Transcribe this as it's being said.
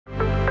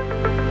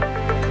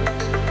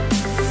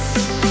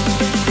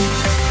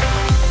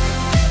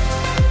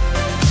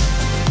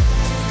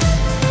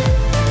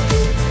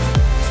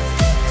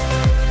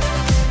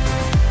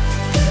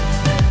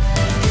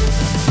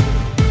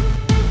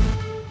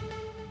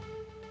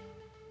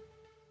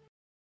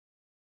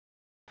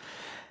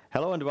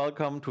Hello and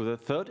welcome to the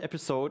third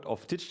episode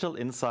of Digital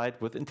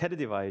Insight with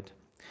intelliDivide.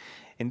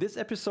 In this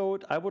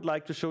episode, I would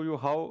like to show you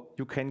how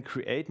you can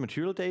create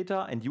material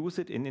data and use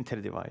it in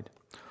intelliDivide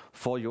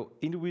for your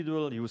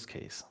individual use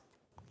case.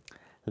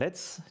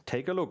 Let's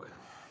take a look.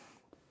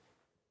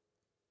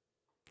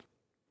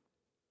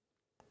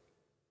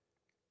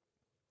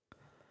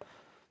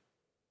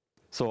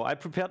 So I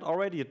prepared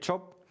already a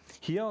job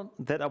here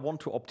that I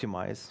want to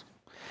optimize.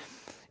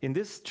 In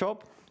this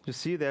job, you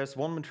see there's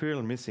one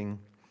material missing.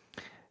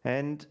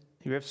 And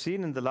you have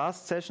seen in the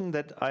last session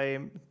that I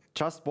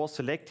just was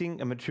selecting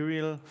a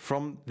material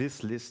from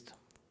this list.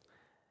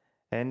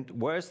 And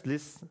where is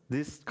this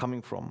list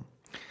coming from?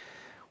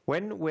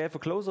 When we have a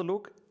closer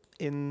look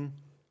in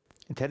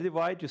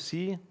intelliDivide, you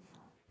see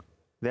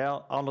there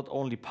are not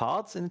only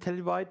parts in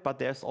intelliDivide, but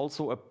there's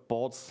also a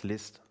boards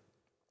list.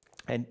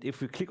 And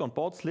if we click on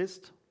boards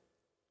list,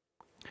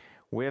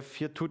 we have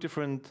here two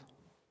different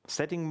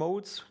setting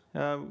modes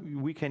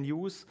we can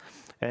use.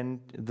 And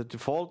the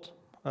default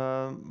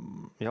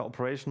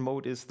operation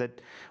mode is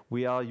that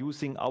we are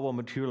using our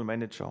material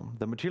manager.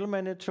 The material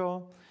manager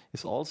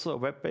is also a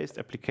web-based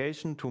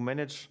application to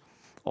manage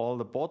all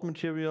the board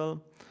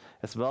material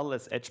as well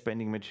as edge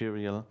bending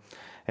material.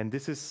 And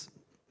this is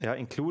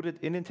included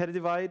in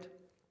intelliDivide,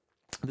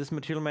 this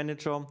material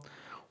manager.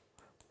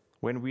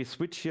 When we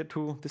switch here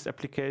to this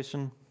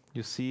application,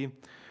 you see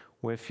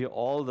we have here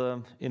all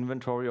the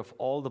inventory of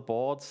all the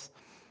boards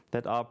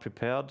that are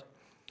prepared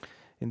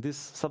in this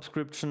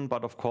subscription,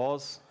 but of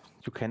course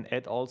you can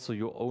add also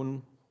your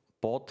own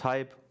board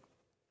type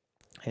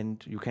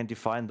and you can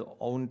define the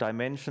own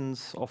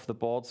dimensions of the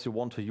boards you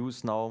want to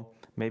use now,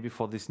 maybe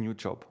for this new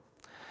job.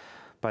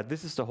 But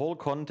this is the whole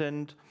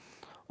content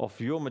of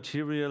your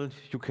material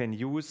you can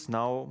use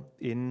now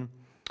in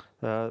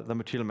the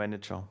material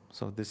manager.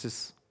 So this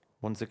is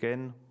once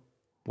again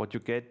what you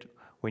get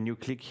when you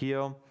click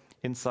here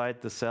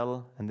inside the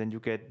cell and then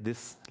you get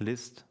this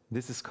list.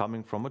 This is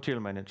coming from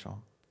material manager.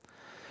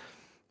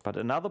 But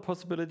another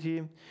possibility,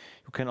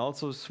 you can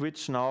also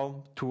switch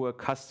now to a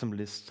custom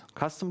list.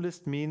 Custom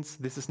list means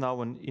this is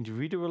now an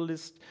individual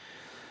list.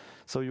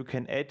 So you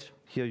can add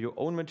here your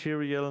own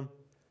material.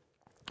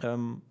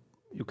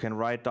 You can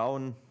write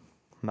down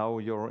now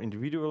your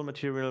individual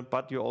material,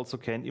 but you also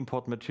can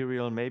import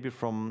material maybe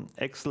from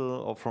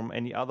Excel or from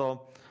any other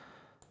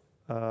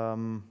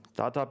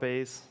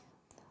database.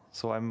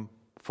 So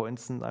for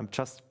instance, I'm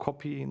just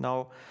copying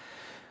now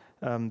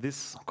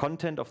this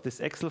content of this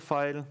Excel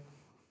file,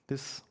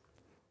 this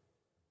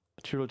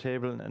material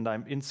table, and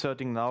I'm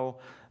inserting now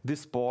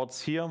these boards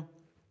here.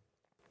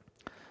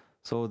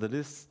 So the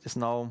list is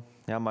now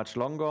much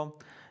longer.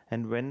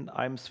 And when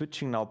I'm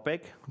switching now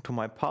back to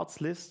my parts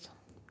list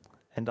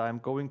and I'm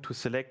going to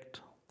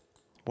select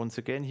once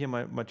again here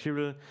my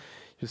material,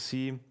 you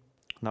see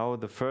now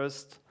the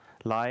first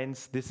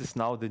lines. This is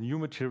now the new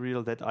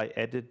material that I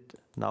added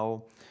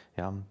now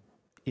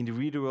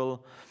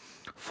individual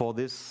for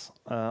this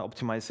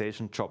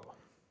optimization job.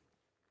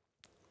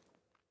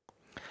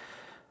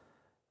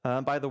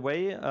 By the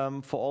way,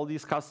 for all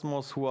these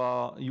customers who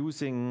are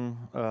using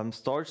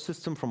storage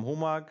system from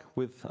HOMAG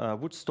with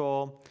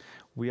WoodStore,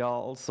 we are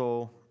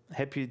also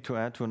happy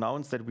to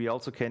announce that we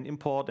also can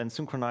import and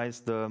synchronize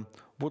the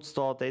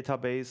WoodStore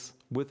database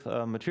with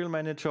a material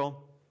manager.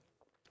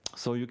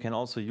 So you can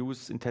also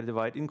use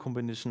intelliDivide in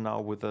combination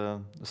now with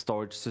a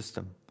storage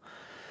system.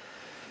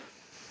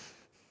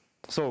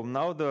 So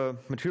now the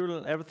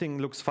material, everything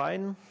looks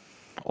fine.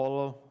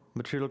 All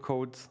material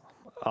codes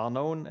are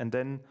known, and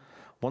then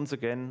once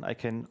again, I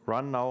can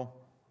run now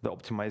the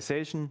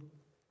optimization,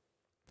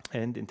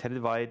 and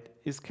intelliDivide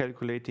is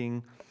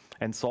calculating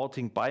and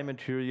sorting by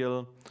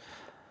material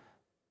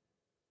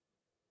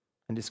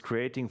and is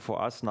creating for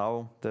us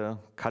now the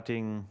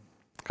cutting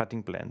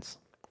plans.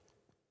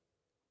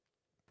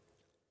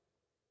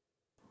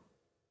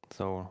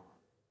 So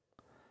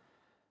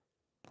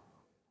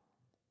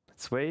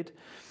let's wait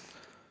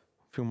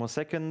a few more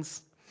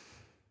seconds,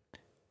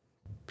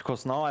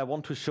 because now I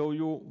want to show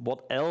you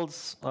what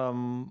else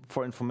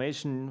for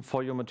information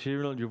for your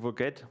material you will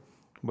get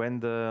when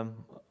the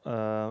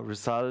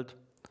result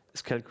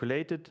is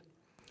calculated.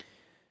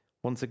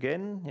 Once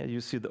again, you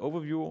see the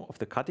overview of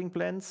the cutting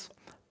plans,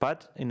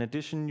 but in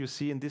addition you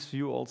see in this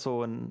view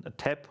also a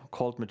tab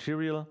called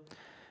material,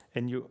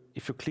 and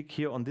if you click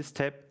here on this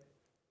tab,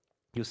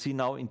 you see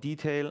now in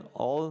detail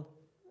all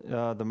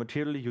the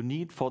material you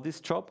need for this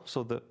job,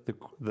 so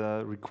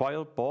the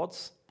required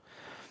boards.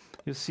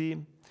 You see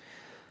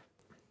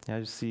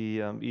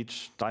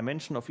each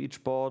dimension of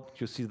each board.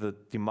 You see the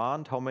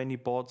demand, how many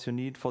boards you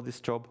need for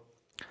this job.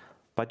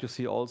 But you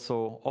see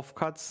also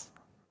offcuts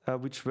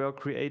which were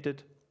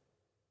created.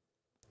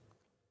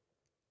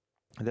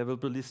 They will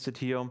be listed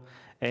here.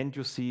 And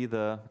you see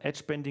the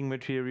edge bending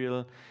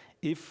material.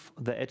 If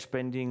the edge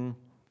bending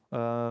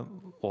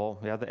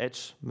the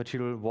edge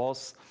material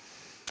was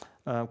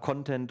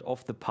content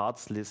of the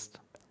parts list.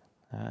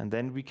 And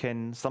then we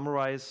can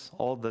summarize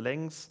all the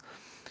lengths,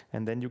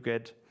 and then you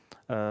get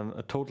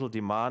a total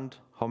demand,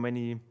 how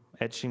many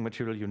edging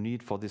material you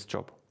need for this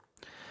job.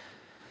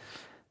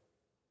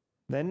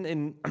 Then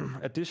in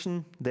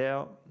addition,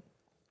 there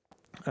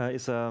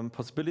is a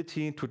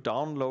possibility to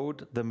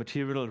download the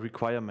material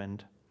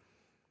requirement.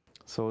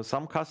 So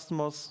some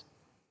customers,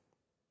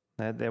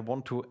 they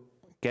want to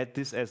get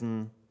this as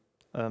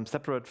a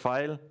separate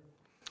file.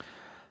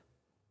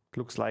 It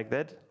looks like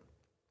that.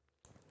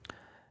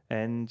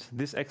 And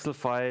this Excel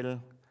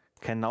file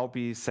can now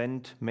be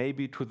sent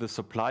maybe to the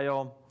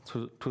supplier,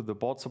 to the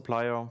board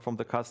supplier from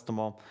the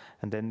customer,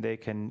 and then they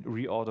can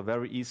reorder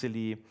very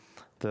easily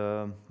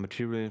the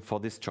material for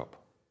this job.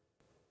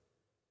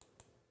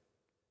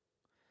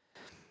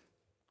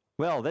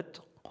 Well, that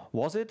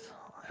was it.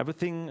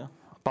 Everything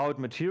about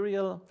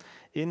material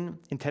in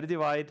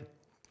intelliDivide.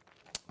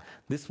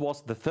 This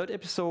was the third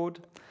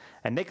episode,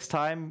 and next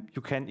time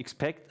you can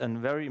expect a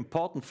very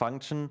important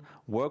function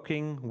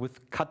working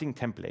with cutting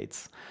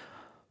templates.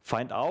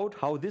 Find out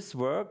how this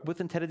works with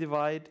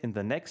intelliDivide in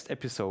the next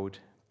episode.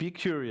 Be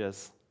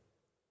curious.